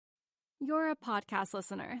You're a podcast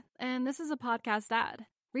listener, and this is a podcast ad.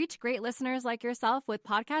 Reach great listeners like yourself with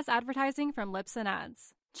podcast advertising from Libsyn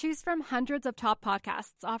Ads. Choose from hundreds of top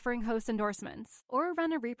podcasts offering host endorsements, or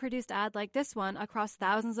run a reproduced ad like this one across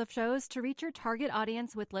thousands of shows to reach your target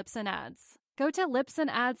audience with Libsyn Ads. Go to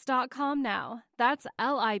libsynads.com now. That's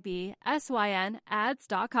LIBSYN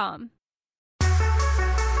ads.com.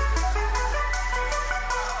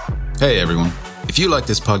 Hey everyone. If you like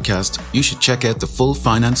this podcast, you should check out the full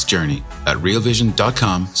finance journey at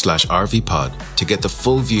realvision.com/RVPod to get the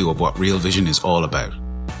full view of what Real Vision is all about.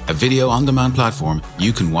 A video on-demand platform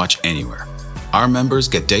you can watch anywhere. Our members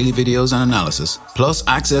get daily videos and analysis, plus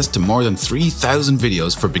access to more than 3,000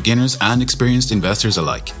 videos for beginners and experienced investors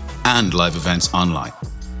alike, and live events online.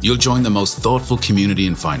 You'll join the most thoughtful community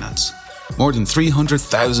in finance. More than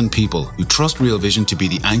 300,000 people who trust Real Vision to be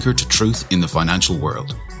the anchor to truth in the financial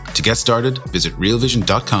world. To get started, visit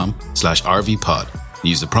realvision.com/RVPod and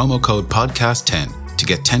use the promo code podcast10 to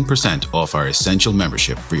get 10% off our essential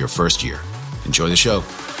membership for your first year. Enjoy the show.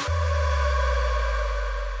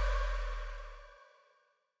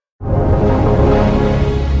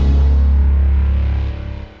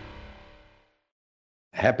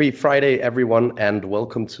 Happy Friday, everyone, and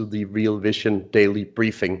welcome to the Real Vision Daily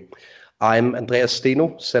Briefing. I'm Andreas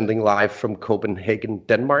Steno, sending live from Copenhagen,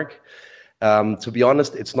 Denmark. To be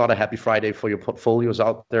honest, it's not a happy Friday for your portfolios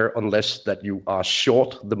out there unless that you are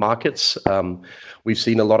short the markets. We've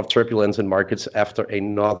seen a lot of turbulence in markets after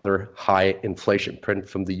another high inflation print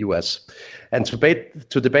from the US. And to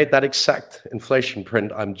debate that exact inflation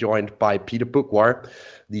print, I'm joined by Peter Boockvar,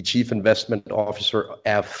 the Chief Investment Officer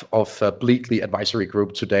of Bleakley Advisory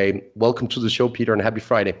Group today. Welcome to the show, Peter, and happy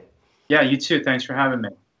Friday. Yeah, you too. Thanks for having me.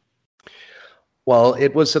 Well,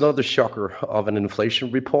 it was another shocker of an inflation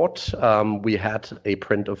report. We had a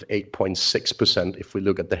print of 8.6% if we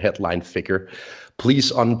look at the headline figure. Please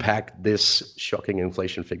unpack this shocking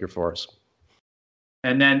inflation figure for us.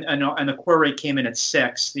 And the core rate came in at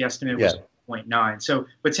 6. The estimate was 0.9. So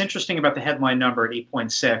what's interesting about the headline number at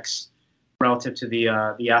 8.6 relative to the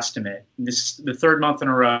estimate, this is the third month in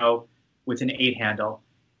a row with an 8 handle.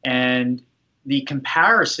 And the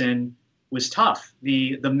comparison was tough.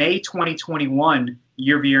 The May 2021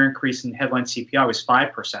 year-over-year increase in headline CPI was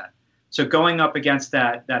 5%. So going up against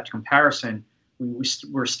that comparison, we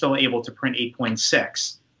were still able to print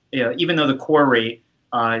 8.6, even though the core rate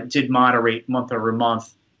did moderate month over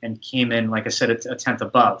month and came in, like I said, a tenth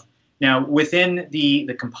above. Now, within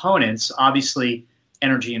the components, obviously,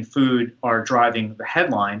 energy and food are driving the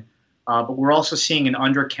headline, but we're also seeing an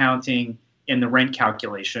undercounting in the rent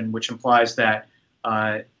calculation, which implies that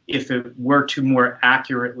if it were to more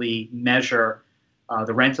accurately measure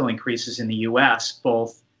the rental increases in the U.S.,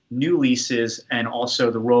 both new leases and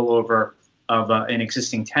also the rollover of an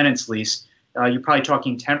existing tenant's lease, you're probably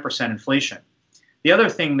talking 10% inflation. The other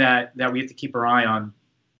thing that we have to keep our eye on,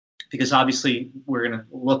 because obviously we're going to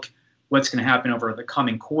look what's going to happen over the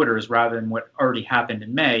coming quarters rather than what already happened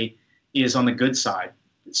in May, is on the good side,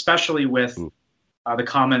 especially with the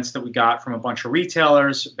comments that we got from a bunch of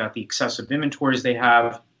retailers about the excessive inventories they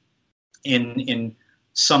have in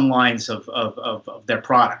some lines of their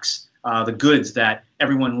products, the goods that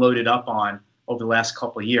everyone loaded up on over the last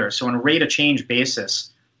couple of years. So on a rate of change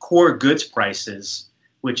basis, core goods prices,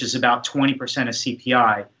 which is about 20% of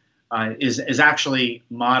CPI, is actually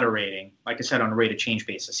moderating, like I said, on a rate of change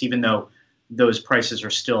basis, even though those prices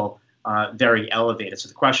are still very elevated. So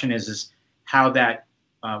the question is how that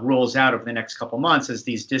rolls out over the next couple of months as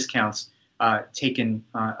these discounts take in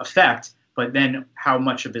effect. But then how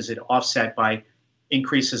much of is it offset by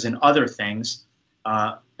increases in other things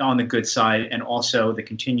on the good side, and also the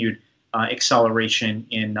continued acceleration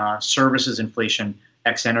in services inflation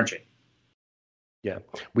ex energy? Yeah,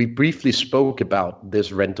 we briefly spoke about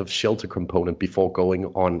this rent of shelter component before going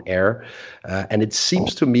on air. And it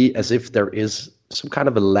seems to me as if there is some kind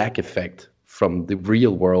of a lag effect from the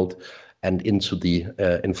real world and into the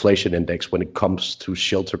inflation index when it comes to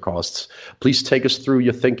shelter costs. Please take us through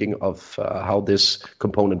your thinking of how this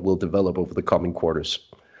component will develop over the coming quarters.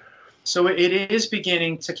 So it is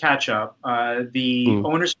beginning to catch up. The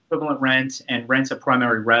owner's equivalent rent and rent of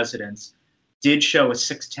primary residence did show a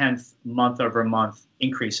 0.6 month-over-month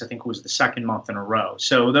increase. I think it was the second month in a row.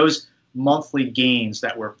 So those monthly gains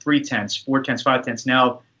that were 0.3, 0.4, 0.5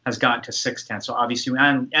 now has gotten to 0.6. So obviously you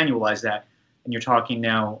annualize that, and you're talking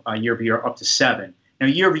now year-over-year up to 7. Now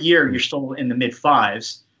year-over-year, you're still in the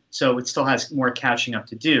mid-5s, so it still has more catching up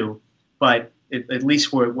to do, but at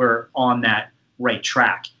least we're on that right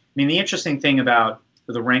track. I mean, the interesting thing about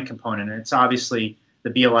the rent component, and it's obviously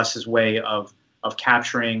the BLS's way of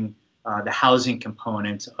capturing the housing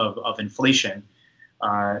component of inflation.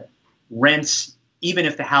 rents, even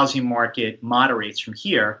if the housing market moderates from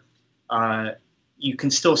here, you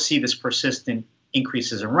can still see this persistent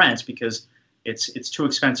increases in rents because it's too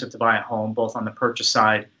expensive to buy a home, both on the purchase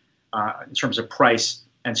side in terms of price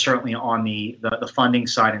and certainly on the funding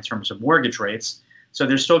side in terms of mortgage rates. So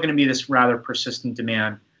there's still going to be this rather persistent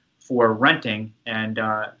demand for renting and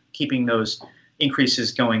keeping those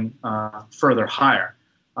increases going further higher.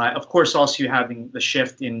 Of course, also you're having the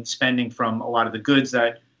shift in spending from a lot of the goods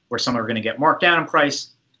where some are going to get marked down in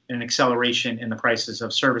price, and an acceleration in the prices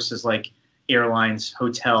of services like airlines,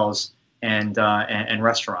 hotels, and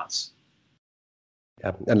restaurants.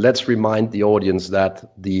 Yeah. And let's remind the audience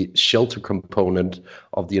that the shelter component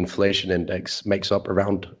of the inflation index makes up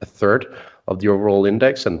around a third of the overall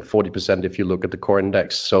index and 40% if you look at the core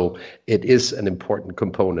index. So it is an important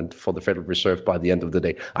component for the Federal Reserve by the end of the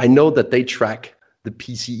day. I know that they track the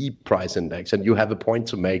PCE price index, and you have a point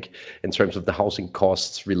to make in terms of the housing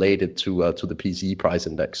costs related to the PCE price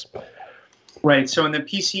index. Right. So in the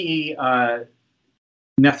PCE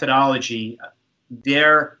methodology,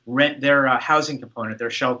 their housing component,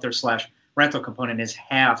 their shelter/rental component, is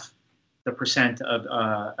half the percentage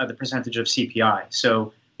of CPI.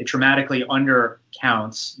 So it dramatically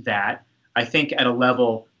undercounts that, I think, at a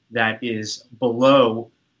level that is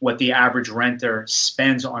below what the average renter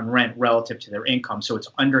spends on rent relative to their income. So it's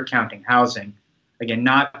undercounting housing, again,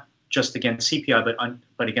 not just against CPI,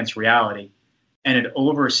 but against reality. And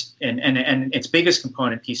and its biggest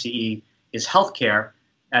component, PCE, is healthcare,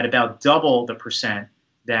 at about double the percent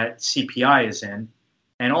that CPI is in.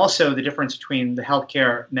 And also the difference between the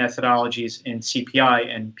healthcare methodologies in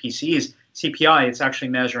CPI and PCEs. CPI, it's actually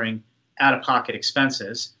measuring out-of-pocket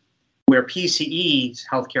expenses, where PCE's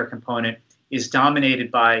healthcare component is dominated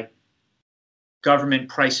by government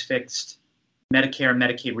price-fixed Medicare and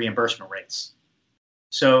Medicaid reimbursement rates.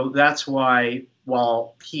 So that's why,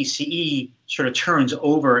 while PCE sort of turns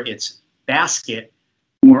over its basket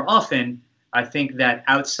more often, I think that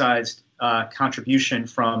outsized contribution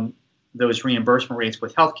from those reimbursement rates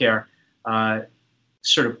with healthcare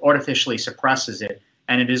sort of artificially suppresses it,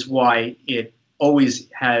 and it is why it always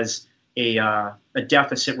has a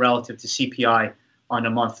deficit relative to CPI on a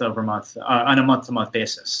month-to-month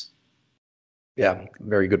basis. Yeah,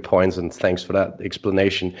 very good points, and thanks for that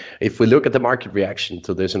explanation. If we look at the market reaction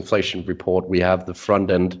to this inflation report, we have the front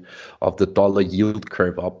end of the dollar yield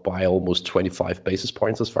curve up by almost 25 basis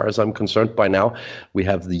points, as far as I'm concerned by now. We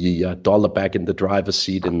have the dollar back in the driver's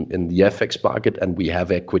seat in the FX market, and we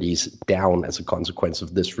have equities down as a consequence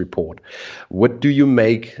of this report. What do you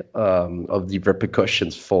make of the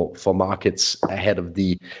repercussions for markets ahead of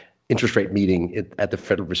the interest rate meeting at the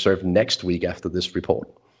Federal Reserve next week after this report?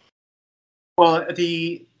 Well,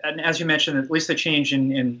 and as you mentioned, at least the change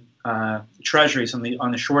in treasuries on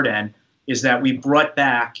the short end is that we brought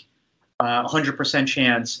back 100%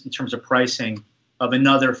 chance in terms of pricing of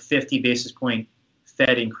another 50 basis point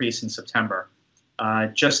Fed increase in September.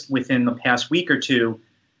 Just within the past week or two,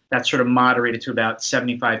 that sort of moderated to about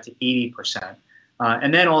 75 to 80%.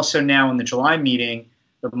 And then also now in the July meeting,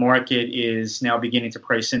 the market is now beginning to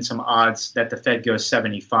price in some odds that the Fed goes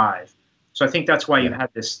 75. So I think that's why you have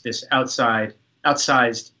this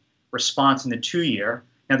outsized response in the 2-year.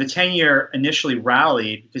 Now the 10-year initially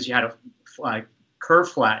rallied because you had a curve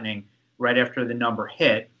flattening right after the number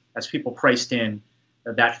hit as people priced in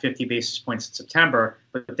that 50 basis points in September.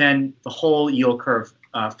 But then the whole yield curve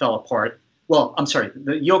fell apart. Well, I'm sorry,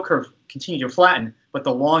 the yield curve continued to flatten, but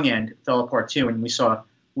the long end fell apart too, and we saw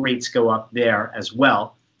rates go up there as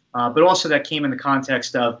well. But also that came in the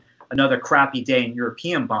context of another crappy day in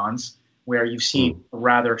European bonds, where you've seen a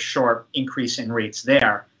rather sharp increase in rates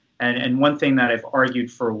there. And one thing that I've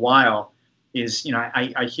argued for a while is,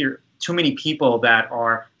 I hear too many people that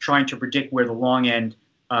are trying to predict where the long end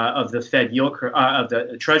of the Fed yield curve, of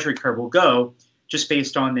the Treasury curve will go, just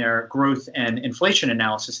based on their growth and inflation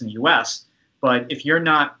analysis in the U.S. But if you're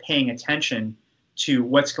not paying attention to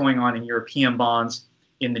what's going on in European bonds,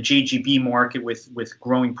 in the JGB market with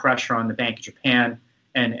growing pressure on the Bank of Japan,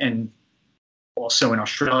 and also in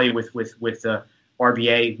Australia with the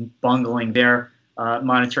RBA bungling their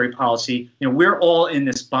monetary policy, we're all in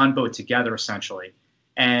this bond boat together essentially,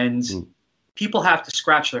 and people have to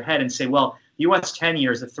scratch their head and say, well, the U.S. 10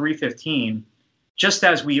 years at 3.15, just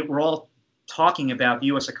as we're all talking about the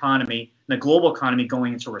U.S. economy and the global economy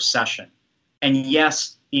going into recession, and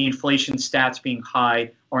yes, the inflation stats being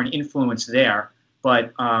high are an influence there,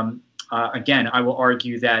 but again, I will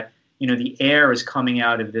argue that the air is coming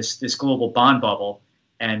out of this global bond bubble,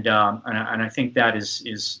 and I think that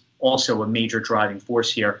is also a major driving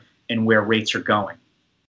force here in where rates are going.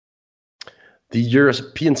 The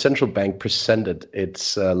European Central Bank presented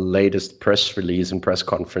its latest press release and press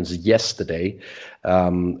conference yesterday,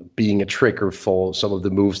 being a trigger for some of the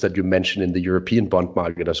moves that you mentioned in the European bond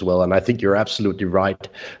market as well. And I think you're absolutely right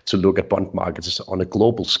to look at bond markets on a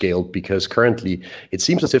global scale, because currently it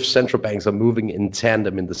seems as if central banks are moving in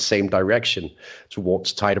tandem in the same direction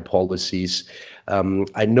towards tighter policies.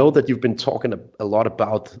 I know that you've been talking a lot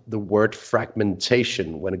about the word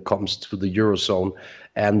fragmentation when it comes to the Eurozone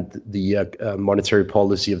and the monetary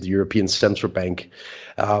policy of the European Central Bank.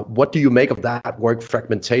 What do you make of that word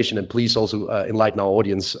fragmentation? And please also enlighten our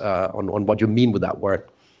audience on what you mean with that word.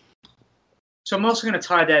 So I'm also going to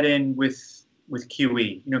tie that in with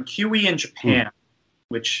QE. QE in Japan,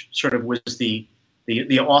 which sort of was the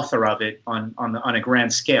author of it on a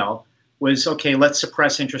grand scale, was, okay, let's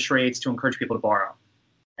suppress interest rates to encourage people to borrow.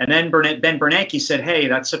 And then Ben Bernanke said, hey,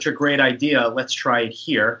 that's such a great idea. Let's try it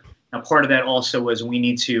here. Now, part of that also was we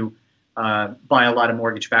need to buy a lot of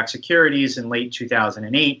mortgage-backed securities in late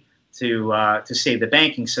 2008 to save the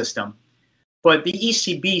banking system. But the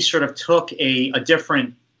ECB sort of took a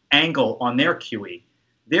different angle on their QE.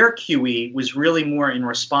 Their QE was really more in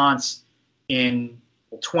response in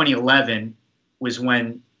 2011 was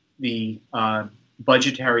when the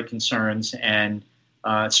budgetary concerns and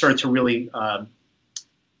started to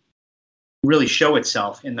really show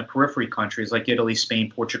itself in the periphery countries like Italy,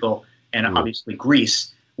 Spain, Portugal, and obviously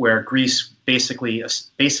Greece, where Greece basically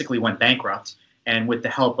went bankrupt, and with the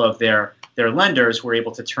help of their lenders were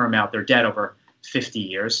able to term out their debt over 50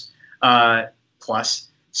 years plus.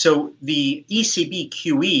 So the ECB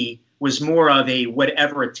QE was more of a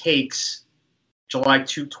whatever it takes, July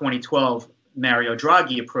 2012 Mario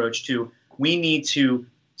Draghi approach to, we need to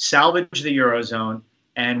salvage the Eurozone,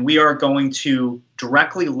 and we are going to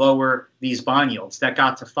directly lower these bond yields that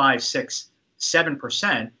got to 5, 6,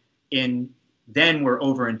 7% in then we're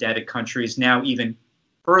over-indebted countries, now even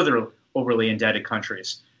further overly indebted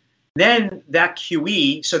countries. Then that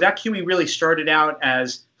QE really started out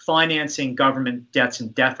as financing government debts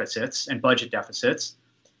and deficits and budget deficits.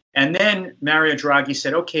 And then Mario Draghi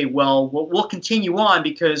said, okay, well, we'll continue on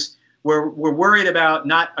because we're worried about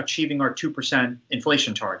not achieving our 2%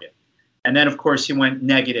 inflation target. And then, of course, he went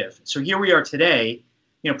negative. So here we are today.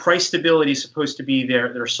 Price stability is supposed to be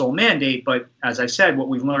their sole mandate. But as I said, what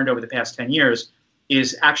we've learned over the past 10 years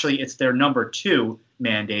is actually it's their number 2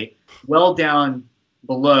 mandate, well down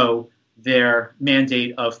below their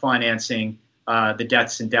mandate of financing the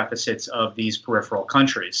debts and deficits of these peripheral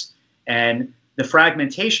countries. And the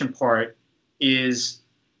fragmentation part is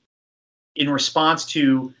in response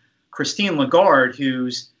to Christine Lagarde, who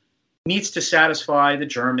needs to satisfy the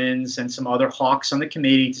Germans and some other hawks on the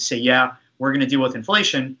committee to say, yeah, we're going to deal with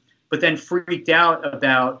inflation, but then freaked out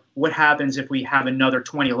about what happens if we have another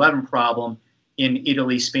 2011 problem in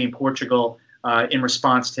Italy, Spain, Portugal, in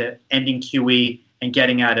response to ending QE and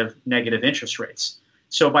getting out of negative interest rates.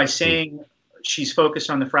 So by saying she's focused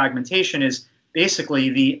on the fragmentation is basically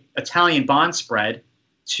the Italian bond spread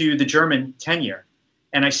to the German 10-year.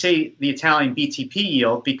 And I say the Italian BTP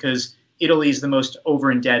yield because Italy is the most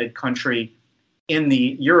over-indebted country in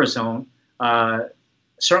the Eurozone,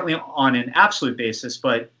 certainly on an absolute basis,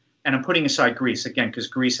 and I'm putting aside Greece, again, because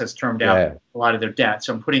Greece has termed out a lot of their debt,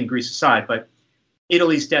 so I'm putting Greece aside, but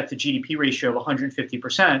Italy's debt to GDP ratio of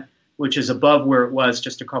 150%, which is above where it was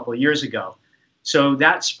just a couple of years ago. So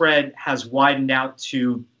that spread has widened out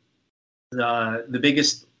to the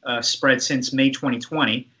biggest spread since May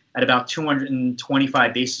 2020 at about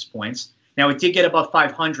 225 basis points. Now, it did get above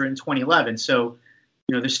 500 in 2011, so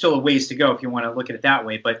there's still a ways to go if you want to look at it that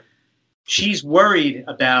way. But she's worried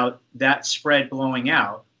about that spread blowing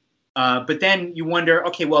out. But then you wonder,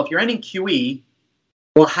 okay, well, if you're ending QE,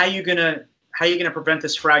 well, how are you gonna prevent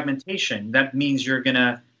this fragmentation? That means you're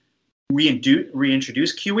gonna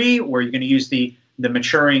reintroduce QE, or you're gonna use the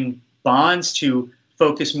maturing bonds to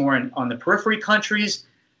focus more on the periphery countries.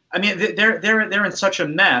 I mean, they're in such a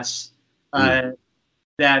mess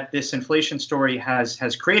that this inflation story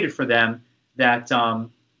has created for them that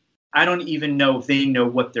I don't even know if they know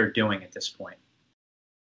what they're doing at this point.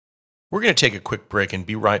 We're going to take a quick break and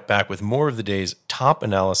be right back with more of the day's top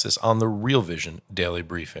analysis on the Real Vision Daily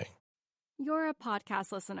Briefing. You're a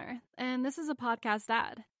podcast listener, and this is a podcast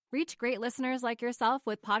ad. Reach great listeners like yourself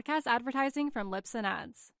with podcast advertising from Libsyn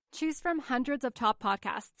Ads. Choose from hundreds of top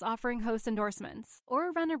podcasts offering host endorsements,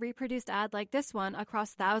 or run a reproduced ad like this one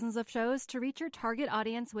across thousands of shows to reach your target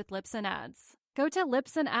audience with Libsyn Ads. Go to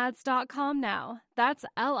libsynads.com now. That's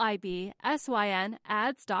LIBSYN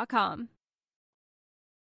ads.com.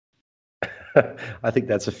 I think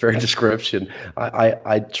that's a fair description.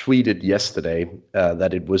 I tweeted yesterday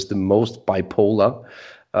that it was the most bipolar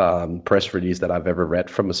press release that I've ever read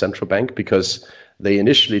from a central bank, because they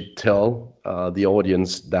initially tell the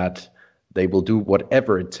audience that they will do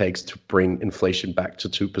whatever it takes to bring inflation back to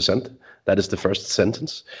 2%. That is the first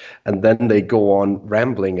sentence. And then they go on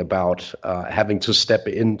rambling about having to step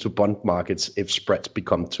into bond markets if spreads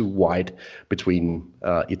become too wide between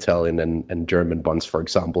Italian and German bonds, for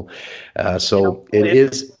example. So it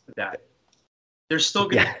is... That. They're still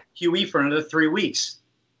going to QE for another 3 weeks.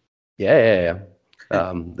 Yeah.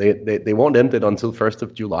 They won't end it until 1st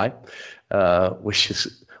of July, which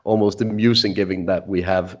is almost amusing, given that we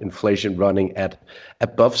have inflation running at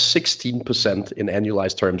above 16% in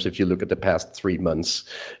annualized terms if you look at the past 3 months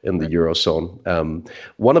in the Eurozone.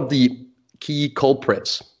 One of the key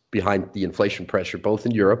culprits behind the inflation pressure, both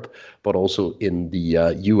in Europe but also in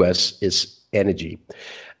the US, is energy.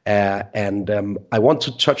 And I want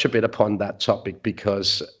to touch a bit upon that topic,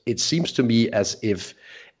 because it seems to me as if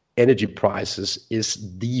energy prices is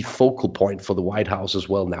the focal point for the White House as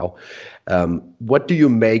well now. What do you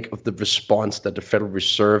make of the response that the Federal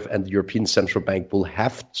Reserve and the European Central Bank will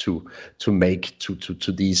have to make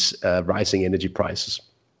to these rising energy prices?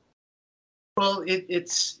 Well,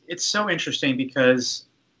 it's so interesting, because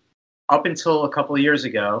up until a couple of years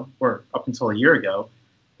ago, or up until a year ago,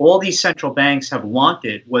 all these central banks have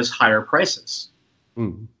wanted was higher prices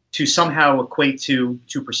to somehow equate to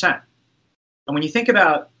 2%. And when you think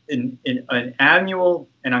about an annual,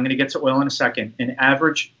 and I'm going to get to oil in a second, an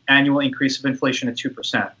average annual increase of inflation at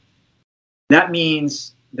 2%, that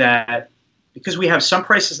means that because we have some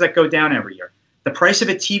prices that go down every year, the price of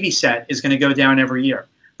a TV set is going to go down every year.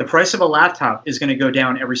 The price of a laptop is going to go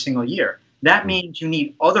down every single year. That means you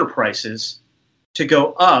need other prices to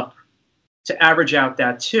go up to average out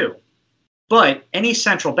that too. But any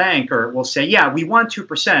central banker will say, yeah, we want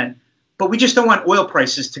 2%, but we just don't want oil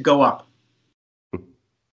prices to go up,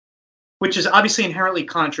 which is obviously inherently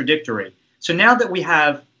contradictory. So now that we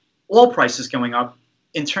have oil prices going up,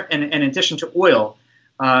 in addition to oil,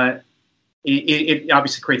 it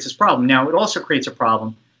obviously creates this problem. Now, it also creates a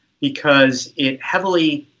problem because it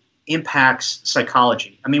heavily impacts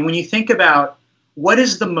psychology. I mean, when you think about what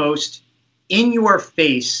is the most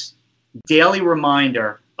in-your-face daily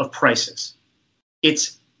reminder of prices,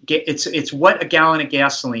 it's what a gallon of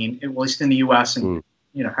gasoline, at least in the U.S. and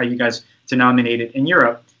you know how you guys denominate it in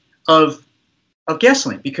Europe, of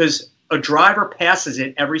gasoline, because a driver passes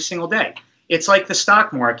it every single day. It's like the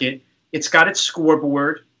stock market. It's got its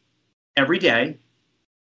scoreboard every day,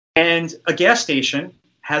 and a gas station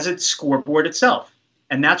has its scoreboard itself,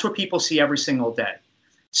 and that's what people see every single day.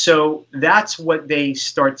 So that's what they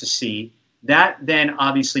start to see. That then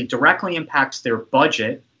obviously directly impacts their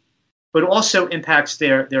budget, but also impacts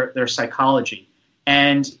their psychology.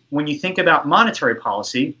 And when you think about monetary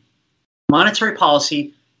policy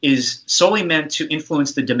is solely meant to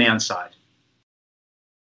influence the demand side.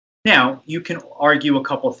 Now, you can argue a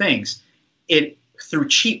couple things. Through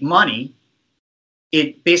cheap money,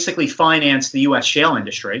 it basically financed the U.S. shale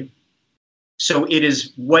industry. So it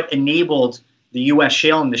is what enabled the U.S.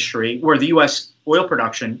 shale industry, where the U.S. oil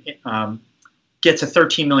production gets to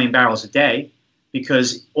 13 million barrels a day,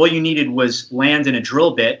 because all you needed was land and a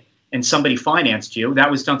drill bit, and somebody financed you. That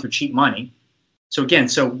was done through cheap money. So again,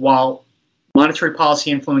 while monetary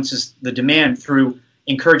policy influences the demand through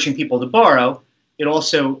encouraging people to borrow, it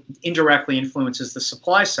also indirectly influences the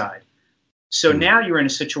supply side. So now you're in a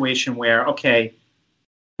situation where, okay,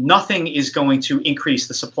 nothing is going to increase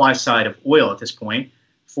the supply side of oil at this point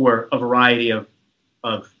for a variety of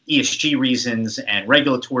ESG reasons and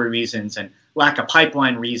regulatory reasons and lack of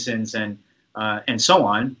pipeline reasons and so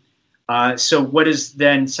on. So what is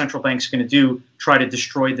then central banks going to do? Try to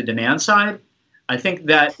destroy the demand side? I think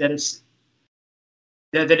that is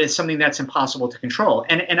something that's impossible to control.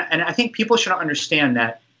 And I think people should understand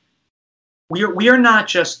that we are not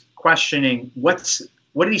just questioning what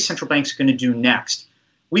are these central banks going to do next.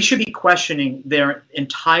 We should be questioning their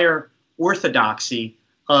entire orthodoxy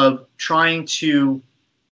of trying to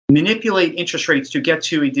manipulate interest rates to get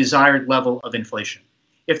to a desired level of inflation.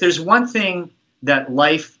 If there's one thing that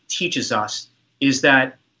life teaches us, is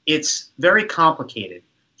that it's very complicated.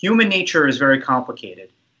 Human nature is very complicated.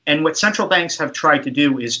 And what central banks have tried to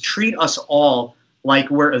do is treat us all like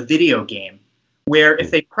we're a video game, where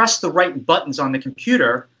if they press the right buttons on the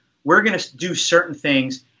computer, we're going to do certain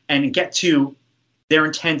things and get to their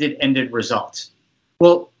intended ended results.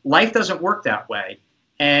 Well, life doesn't work that way.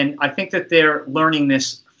 And I think that they're learning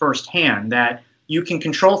this firsthand, that you can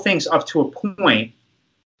control things up to a point,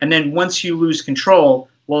 and then once you lose control,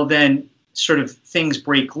 well, then sort of things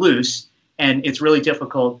break loose, and it's really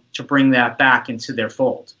difficult to bring that back into their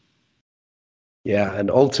fold. Yeah,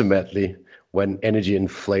 and ultimately, when energy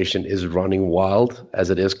inflation is running wild as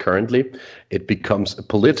it is currently, it becomes a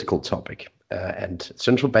political topic. And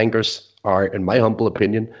central bankers are, in my humble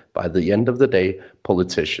opinion, by the end of the day,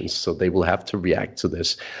 politicians. So they will have to react to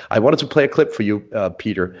this. I wanted to play a clip for you,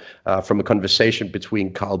 Peter, from a conversation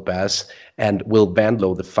between Kyle Bass and Will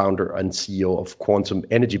Bandlow, the founder and CEO of Quantum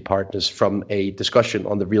Energy Partners, from a discussion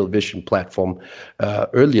on the Real Vision platform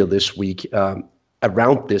earlier this week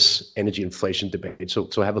around this energy inflation debate.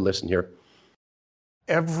 So have a listen here.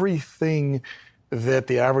 Everything that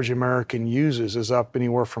the average American uses is up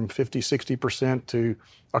anywhere from 50, 60% to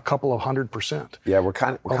a couple of 100%. Yeah, we're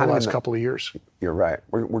kind of over the last couple of years. You're right.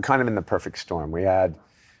 We're kind of in the perfect storm. We had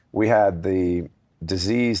the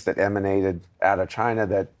disease that emanated out of China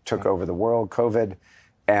that took over the world, COVID,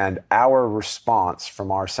 and our response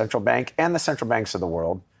from our central bank and the central banks of the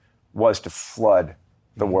world was to flood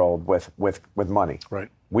the world with money. Right.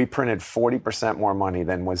 We printed 40% more money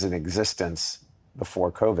than was in existence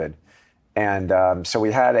before COVID. And so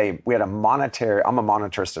we had a monetary, I'm a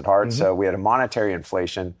monetarist at heart, so we had a monetary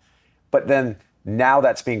inflation, but then now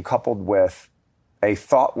that's being coupled with a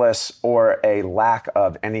thoughtless or a lack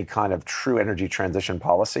of any kind of true energy transition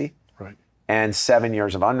policy. Right. And 7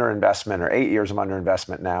 years of underinvestment or 8 years of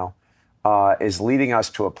underinvestment now is leading us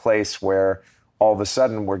to a place where all of a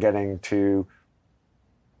sudden we're getting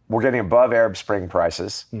above Arab Spring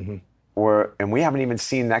prices. And we haven't even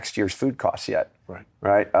seen next year's food costs yet.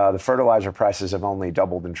 Right. The fertilizer prices have only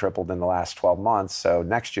doubled and tripled in the last 12 months. So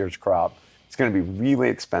next year's crop is going to be really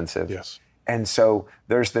expensive. Yes. And so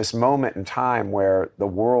there's this moment in time where the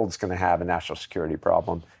world's going to have a national security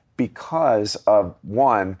problem because of,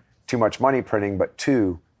 one, too much money printing, but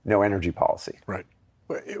two, no energy policy. Right.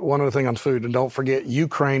 One other thing on food, and don't forget,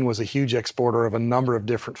 Ukraine was a huge exporter of a number of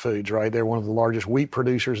different foods, right? They're one of the largest wheat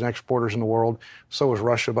producers and exporters in the world. So was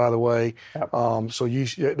Russia, by the way. Yep. So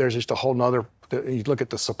there's just a whole nother, you look at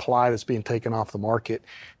the supply that's being taken off the market,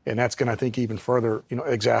 and that's going to, I think, even further,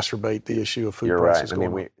 exacerbate the issue of food prices. You're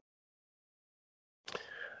right.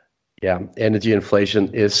 Yeah, energy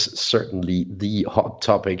inflation is certainly the hot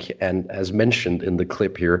topic. And as mentioned in the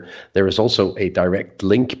clip here, there is also a direct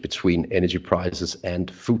link between energy prices and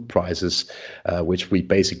food prices, which we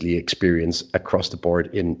basically experience across the board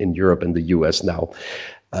in Europe and the US now.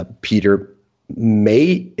 Peter,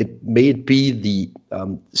 may it be the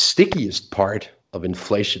stickiest part of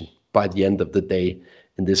inflation by the end of the day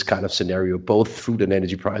in this kind of scenario, both food and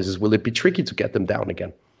energy prices? Will it be tricky to get them down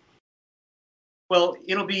again? Well,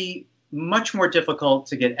 it'll be much more difficult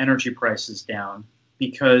to get energy prices down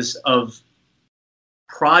because of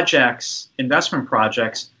investment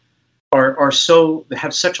projects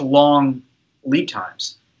have such long lead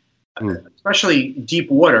times, especially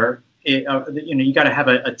deep water. You got to have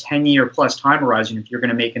a 10-year plus time horizon if you're going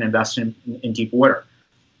to make an investment in deep water.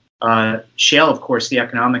 Shale, of course, the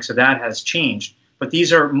economics of that has changed, but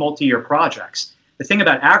these are multi-year projects. The thing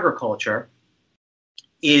about agriculture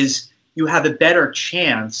is you have a better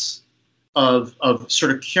chance of sort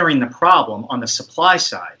of curing the problem on the supply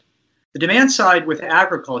side. The demand side with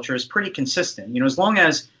agriculture is pretty consistent. As long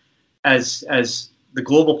as the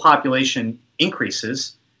global population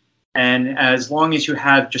increases, and as long as you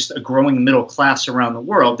have just a growing middle class around the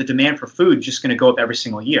world, the demand for food is just going to go up every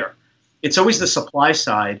single year. It's always the supply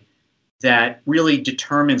side that really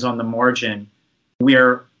determines on the margin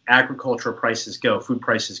where agricultural prices go, food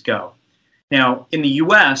prices go. Now, in the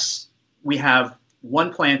US, we have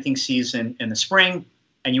one planting season in the spring,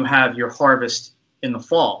 and you have your harvest in the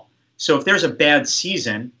fall. So if there's a bad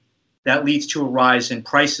season that leads to a rise in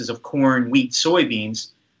prices of corn, wheat, soybeans,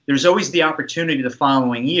 there's always the opportunity the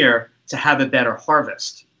following year to have a better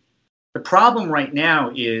harvest. The problem right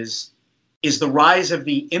now is the rise of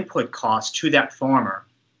the input cost to that farmer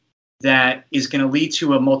that is going to lead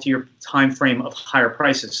to a multi-year time frame of higher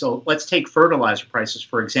prices. So let's take fertilizer prices,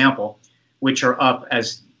 for example, which are up,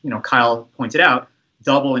 as Kyle pointed out,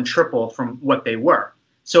 double and triple from what they were.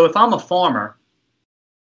 So if I'm a farmer,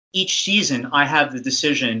 each season I have the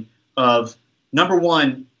decision of, number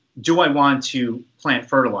one, do I want to plant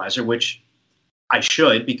fertilizer, which I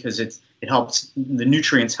should because it helps, the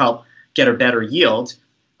nutrients help get a better yield.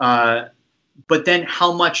 But then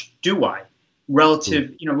how much do I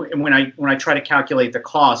relative, when I try to calculate the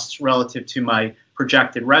costs relative to my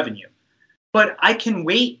projected revenue. But I can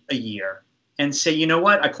wait a year and say, you know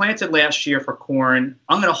what, I planted last year for corn.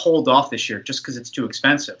 I'm going to hold off this year just because it's too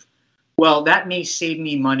expensive. Well, that may save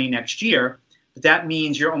me money next year, but that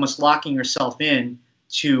means you're almost locking yourself in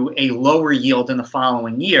to a lower yield in the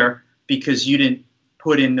following year because you didn't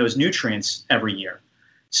put in those nutrients every year.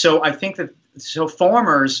 So I think that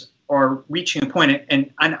farmers are reaching a point,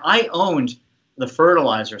 and I owned the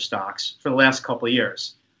fertilizer stocks for the last couple of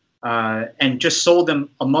years, and just sold them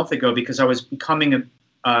a month ago because I was becoming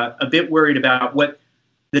a bit worried about what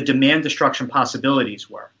the demand destruction possibilities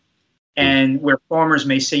were, and where farmers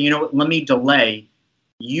may say, you know what, let me delay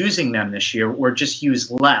using them this year or just use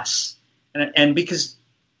less, and because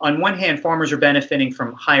on one hand, farmers are benefiting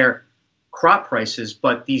from higher crop prices,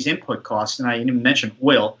 but these input costs, and I didn't even mention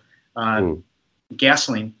oil,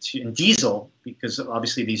 gasoline, and diesel, because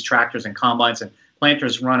obviously these tractors and combines and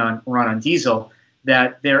planters run on diesel,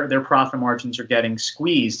 that their profit margins are getting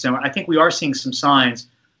squeezed. So I think we are seeing some signs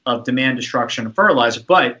of demand destruction of fertilizer,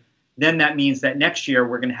 but then that means that next year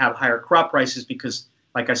we're going to have higher crop prices because,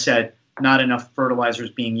 like I said, not enough fertilizers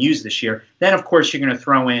being used this year. Then, of course, you're going to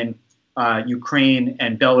throw in Ukraine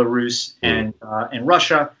and Belarus and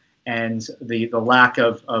Russia, and the lack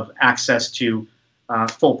of access to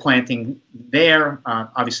full planting there,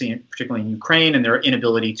 obviously, particularly in Ukraine, and their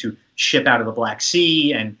inability to ship out of the Black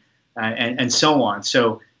Sea and so on.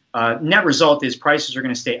 So net result is prices are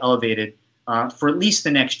going to stay elevated for at least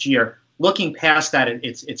the next year. Looking past that,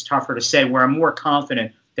 it's tougher to say. Where I'm more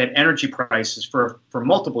confident that energy prices for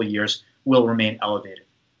multiple years will remain elevated.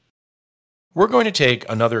 We're going to take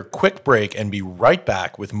another quick break and be right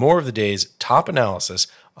back with more of the day's top analysis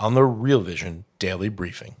on the Real Vision Daily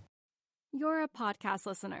Briefing. You're a podcast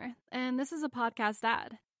listener, and this is a podcast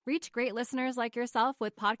ad. Reach great listeners like yourself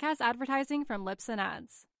with podcast advertising from Libsyn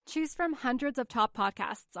Ads. Choose from hundreds of top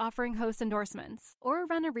podcasts offering host endorsements, or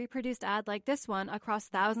run a reproduced ad like this one across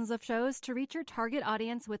thousands of shows to reach your target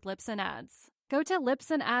audience with Libsyn Ads. Go to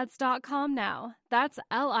libsynads.com now. That's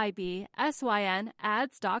LIBSYN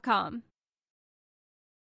ads.com.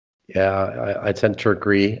 Yeah, I tend to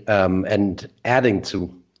agree. And adding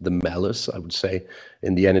to the malice, I would say,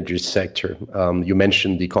 in the energy sector, you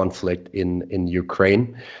mentioned the conflict in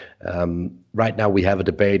Ukraine. Right now, we have a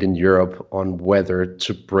debate in Europe on whether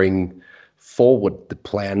to bring forward the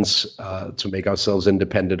plans to make ourselves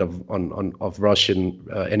independent of Russian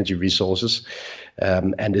energy resources.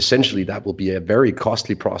 And essentially, that will be a very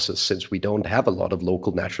costly process since we don't have a lot of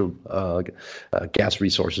local natural gas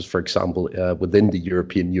resources, for example, within the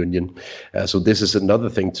European Union. So this is another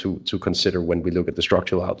thing to consider when we look at the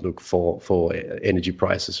structural outlook for energy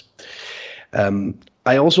prices.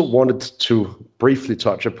 I also wanted to briefly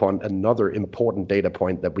touch upon another important data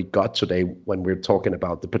point that we got today when we're talking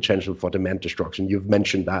about the potential for demand destruction. You've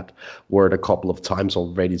mentioned that word a couple of times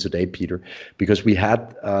already today, Peter, because we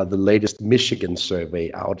had the latest Michigan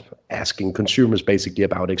survey out asking consumers basically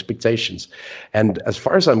about expectations. And as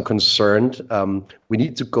far as I'm concerned, we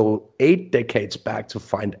need to go 8 decades back to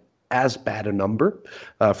find as bad a number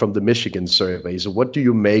from the Michigan survey. So what do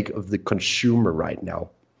you make of the consumer right now?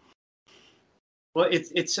 Well,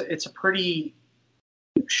 it's a pretty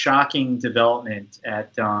shocking development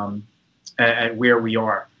at where we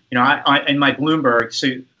are. You know, I in my Bloomberg. So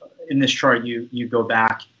in this chart, you go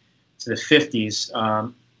back to the 50s.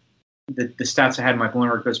 The stats I had in my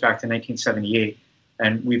Bloomberg goes back to 1978,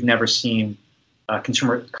 and we've never seen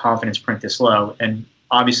consumer confidence print this low. And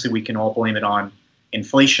obviously, we can all blame it on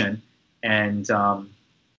inflation. And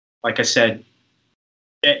like I said,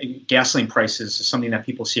 gasoline prices is something that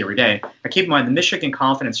people see every day. Now, keep in mind, the Michigan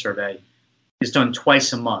Confidence Survey is done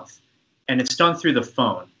twice a month, and it's done through the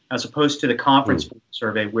phone, as opposed to the conference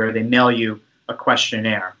survey where they mail you a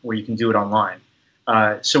questionnaire where you can do it online.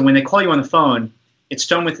 So when they call you on the phone, it's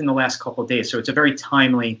done within the last couple of days. So it's a very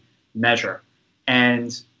timely measure.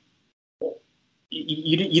 And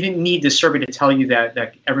you didn't need this survey to tell you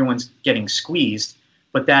that everyone's getting squeezed,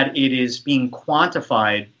 but that it is being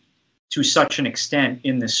quantified to such an extent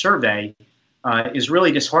in this survey is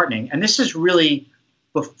really disheartening. And this is really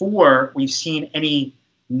before we've seen any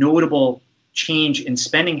notable change in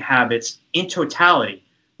spending habits in totality.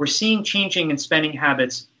 We're seeing changing in spending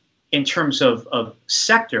habits in terms of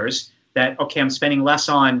sectors that, okay, I'm spending less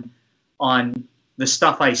on the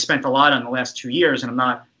stuff I spent a lot on the last 2 years, and I'm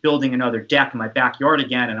not building another deck in my backyard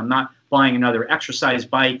again, and I'm not buying another exercise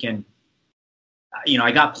bike, and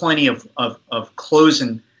I got plenty of clothes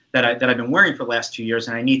that I've been wearing for the last 2 years,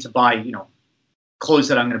 and I need to buy, clothes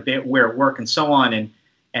that I'm going to wear at work and so on,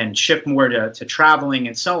 and shift more to traveling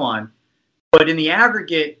and so on. But in the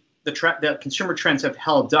aggregate, the consumer trends have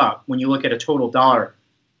held up when you look at a total dollar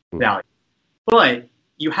value. But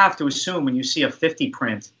you have to assume when you see a 50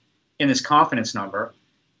 print in this confidence number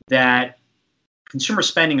that consumer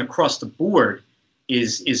spending across the board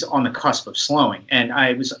is on the cusp of slowing. And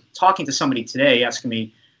I was talking to somebody today asking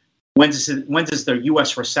me, when does the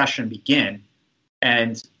U.S. recession begin?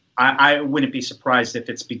 And I wouldn't be surprised if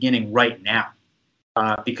it's beginning right now,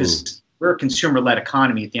 because we're a consumer-led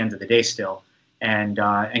economy at the end of the day still. and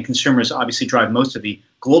consumers obviously drive most of the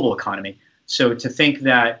global economy. So to think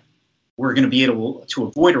that we're going to be able to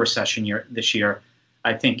avoid a recession this year,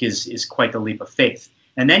 I think is quite the leap of faith.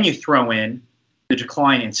 And then you throw in the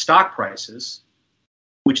decline in stock prices,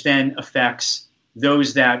 which then affects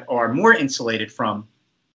those that are more insulated from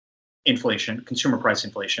inflation, consumer price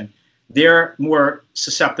inflation. They're more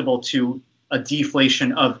susceptible to a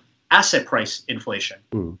deflation of asset price inflation.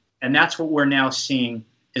 And that's what we're now seeing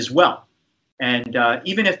as well. And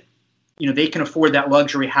even if they can afford that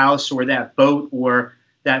luxury house or that boat or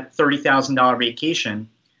that $30,000 vacation,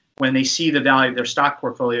 when they see the value of their stock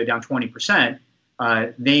portfolio down 20%,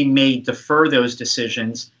 they may defer those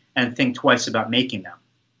decisions and think twice about making them.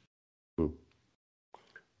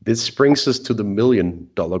 This brings us to the $1 million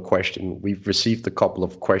question. We've received a couple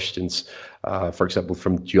of questions, for example,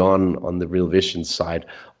 from John on the Real Vision side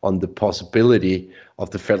on the possibility of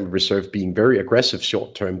the Federal Reserve being very aggressive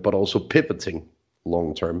short term, but also pivoting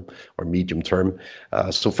long term or medium term.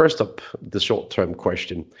 So first up, the short term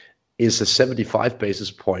question: is a 75 basis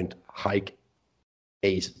point hike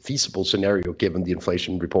a feasible scenario given the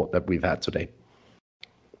inflation report that we've had today?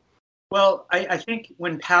 Well, I think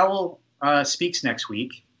when Powell speaks next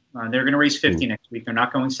week, they're going to raise 50 next week. They're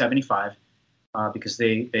not going 75 because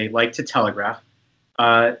they like to telegraph.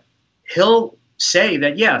 He'll say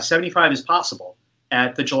that, 75 is possible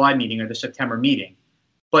at the July meeting or the September meeting.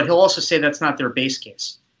 But he'll also say that's not their base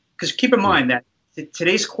case. Because keep in mind that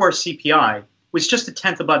today's core CPI was just a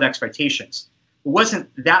tenth above expectations. It wasn't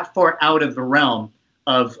that far out of the realm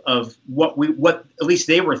of what at least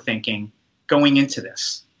they were thinking going into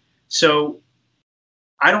this. So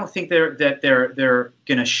I don't think they're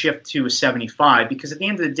going to shift to a 75, because at the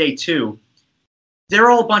end of the day, too, they're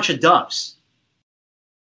all a bunch of doves.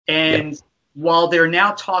 And while they're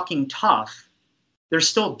now talking tough, they're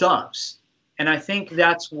still doves. And I think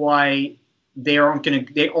that's why they aren't going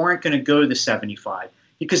to go to the 75,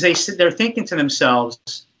 because they're thinking to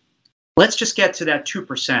themselves, let's just get to that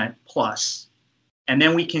 2% plus, and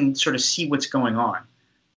then we can sort of see what's going on.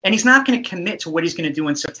 And he's not going to commit to what he's going to do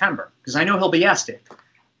in September, because I know he'll be asked it.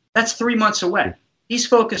 That's 3 months away. He's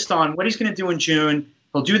focused on what he's going to do in June.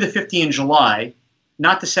 He'll do the 50 in July,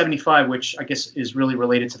 not the 75, which I guess is really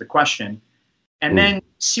related to the question, and then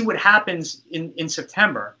see what happens in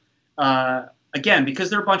September. Again, because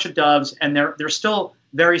they're a bunch of doves, and they're still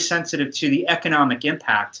very sensitive to the economic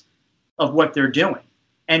impact of what they're doing.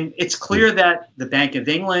 And it's clear that the Bank of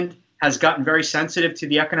England has gotten very sensitive to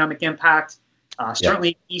the economic impact.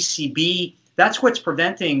 Certainly ECB, that's what's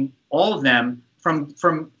preventing all of them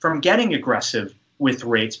from getting aggressive with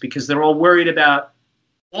rates, because they're all worried about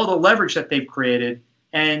all the leverage that they've created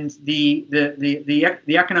and the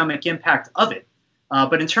economic impact of it.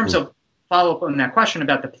 But in terms of follow-up on that question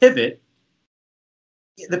about the pivot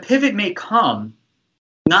may come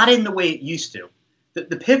not in the way it used to.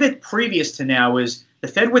 The pivot previous to now is the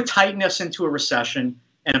Fed would tighten us into a recession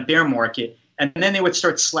and a bear market, and then they would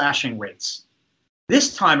start slashing rates.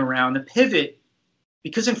 This time around, the pivot,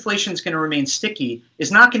 because inflation is going to remain sticky,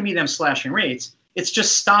 is not going to be them slashing rates. It's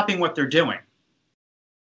just stopping what they're doing.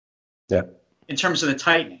 In terms of the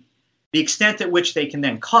tightening. The extent at which they can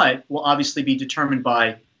then cut will obviously be determined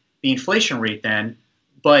by the inflation rate then,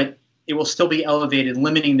 but it will still be elevated,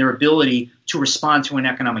 limiting their ability to respond to an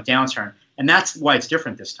economic downturn. And that's why it's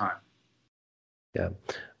different this time.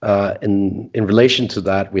 In relation to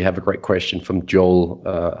that, we have a great question from Joel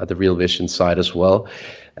at the Real Vision side as well,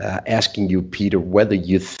 asking you, Peter, whether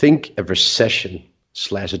you think a recession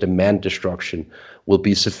 / a demand destruction will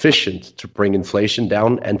be sufficient to bring inflation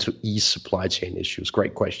down and to ease supply chain issues.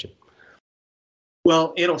 Great question.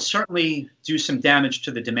 Well, it'll certainly do some damage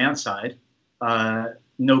to the demand side,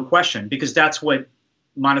 no question, because that's what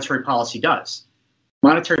monetary policy does.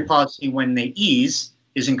 Monetary policy, when they ease,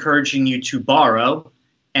 is encouraging you to borrow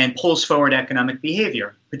and pulls forward economic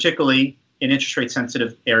behavior, particularly in interest rate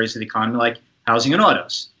sensitive areas of the economy like housing and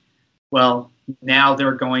autos. Well, now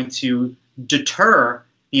they're going to deter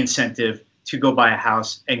the incentive to go buy a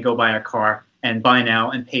house and go buy a car and buy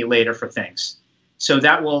now and pay later for things. So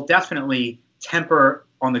that will definitely temper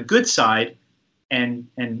on the good side and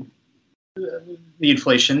the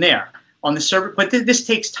inflation there. On the service, but this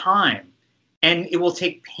takes time and it will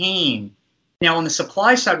take pain. Now on the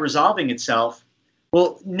supply side resolving itself,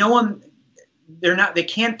 well, they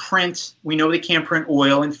can't print, we know they can't print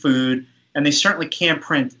oil and food, and they certainly can't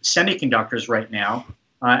print semiconductors right now,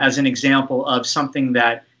 as an example of something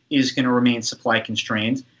that is going to remain supply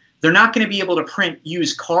constrained. They're not going to be able to print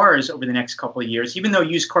used cars over the next couple of years, even though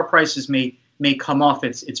used car prices may come off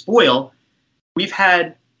its boil. We've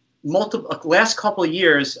had last couple of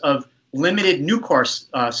years of limited new car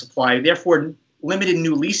supply. Therefore, limited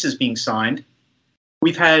new leases being signed.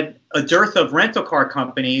 We've had a dearth of rental car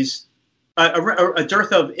companies, a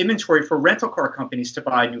dearth of inventory for rental car companies to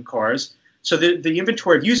buy new cars. So the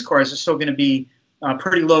inventory of used cars is still going to be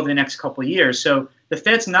pretty low over the next couple of years. So the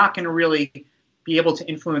Fed's not going to really be able to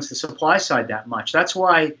influence the supply side that much. That's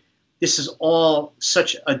why this is all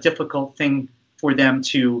such a difficult thing for them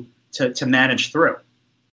to manage through.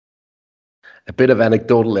 A bit of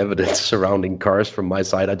anecdotal evidence surrounding cars from my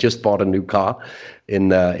side. I just bought a new car in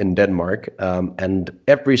Denmark, and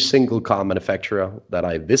every single car manufacturer that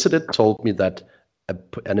I visited told me that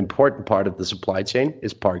an important part of the supply chain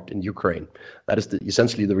is parked in Ukraine. That is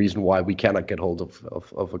essentially the reason why we cannot get hold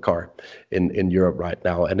of a car in Europe right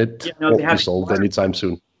now, and it won't be sold anytime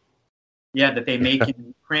soon. Yeah, that they make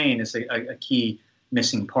in Ukraine is a key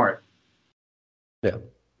missing part. Yeah.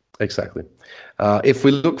 Exactly. If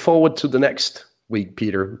we look forward to the next week,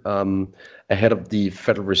 Peter, ahead of the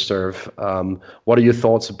Federal Reserve, what are your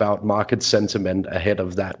thoughts about market sentiment ahead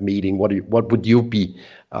of that meeting? What would you be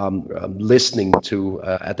listening to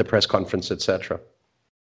at the press conference, etc.?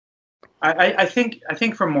 I think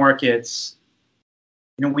for markets,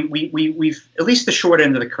 we've at least the short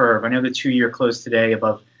end of the curve. I know the 2-year closed today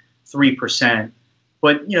above 3%,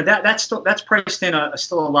 but that's priced in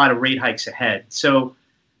still a lot of rate hikes ahead. So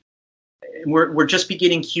we're just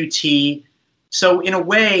beginning QT. So in a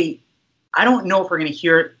way, I don't know if we're going to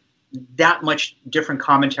hear that much different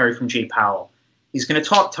commentary from Jay Powell. He's going to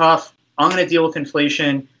talk tough. I'm going to deal with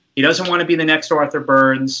inflation. He doesn't want to be the next Arthur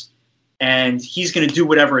Burns. And he's going to do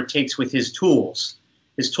whatever it takes with his tools.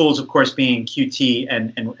 His tools, of course, being QT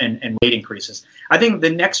and rate increases. I think the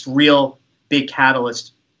next real big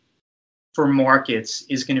catalyst for markets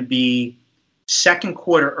is going to be second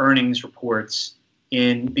quarter earnings reports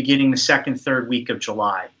beginning the second, third week of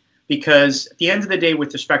July. Because at the end of the day,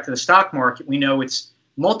 with respect to the stock market, we know it's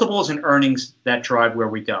multiples and earnings that drive where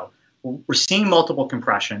we go. We're seeing multiple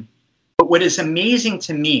compression. But what is amazing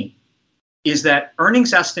to me is that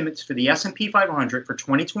earnings estimates for the S&P 500 for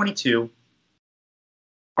 2022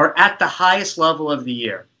 are at the highest level of the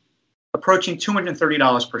year, approaching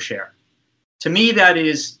 $230 per share. To me, that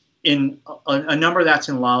is in a number that's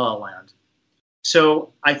in la la land.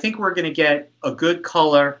 So I think we're going to get a good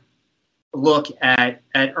color look at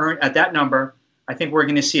that number. I think we're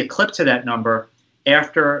going to see a clip to that number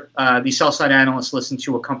after the sell-side analysts listen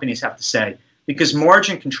to what companies have to say, because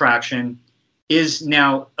margin contraction is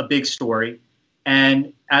now a big story.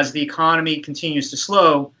 And as the economy continues to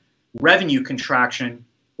slow, revenue contraction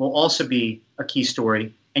will also be a key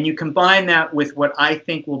story. And you combine that with what I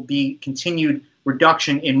think will be continued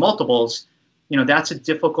reduction in multiples, that's a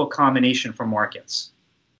difficult combination for markets.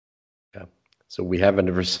 Yeah. So we have a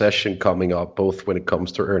recession coming up, both when it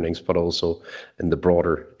comes to earnings, but also in the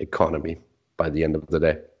broader economy by the end of the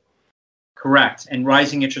day. Correct. And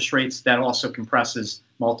rising interest rates, that also compresses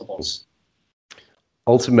multiples.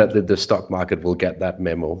 Ultimately, the stock market will get that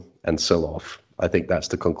memo and sell off. I think that's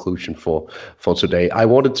the conclusion for today. I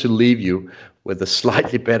wanted to leave you with a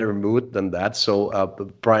slightly better mood than that. So,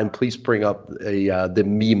 Brian, please bring up the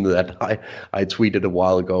meme that I tweeted a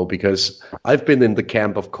while ago, because I've been in the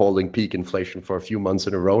camp of calling peak inflation for a few months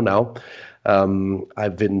in a row now.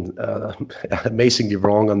 I've been amazingly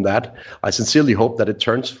wrong on that. I sincerely hope that it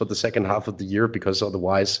turns for the second half of the year, because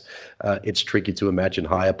otherwise it's tricky to imagine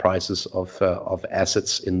higher prices of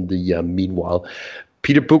assets in the meanwhile.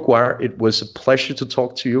 Peter Boockwire, it was a pleasure to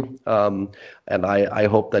talk to you, and I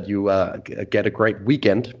hope that you get a great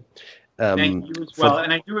weekend. Thank you as well.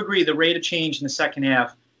 And I do agree, the rate of change in the second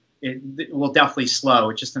half, it will definitely slow.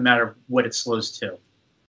 It's just a matter of what it slows to.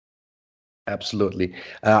 Absolutely.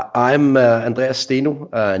 I'm Andreas Steno,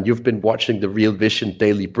 and you've been watching the Real Vision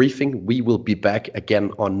Daily Briefing. We will be back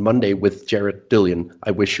again on Monday with Jared Dillion. I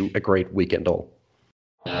wish you a great weekend all.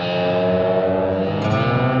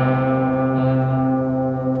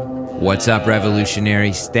 What's up,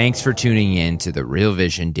 revolutionaries? Thanks for tuning in to the Real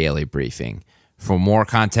Vision Daily Briefing. For more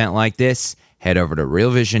content like this, head over to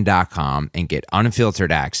realvision.com and get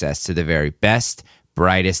unfiltered access to the very best,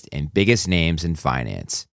 brightest, and biggest names in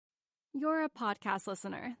finance. You're a podcast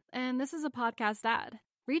listener, and this is a podcast ad.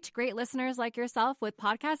 Reach great listeners like yourself with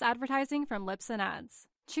podcast advertising from Libsyn Ads.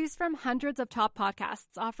 Choose from hundreds of top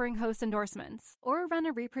podcasts offering host endorsements, or run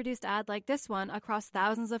a reproduced ad like this one across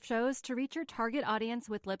thousands of shows to reach your target audience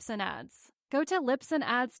with Libsyn Ads. Go to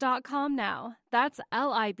libsynads.com now. That's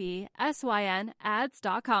LIBSYN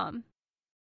ads.com.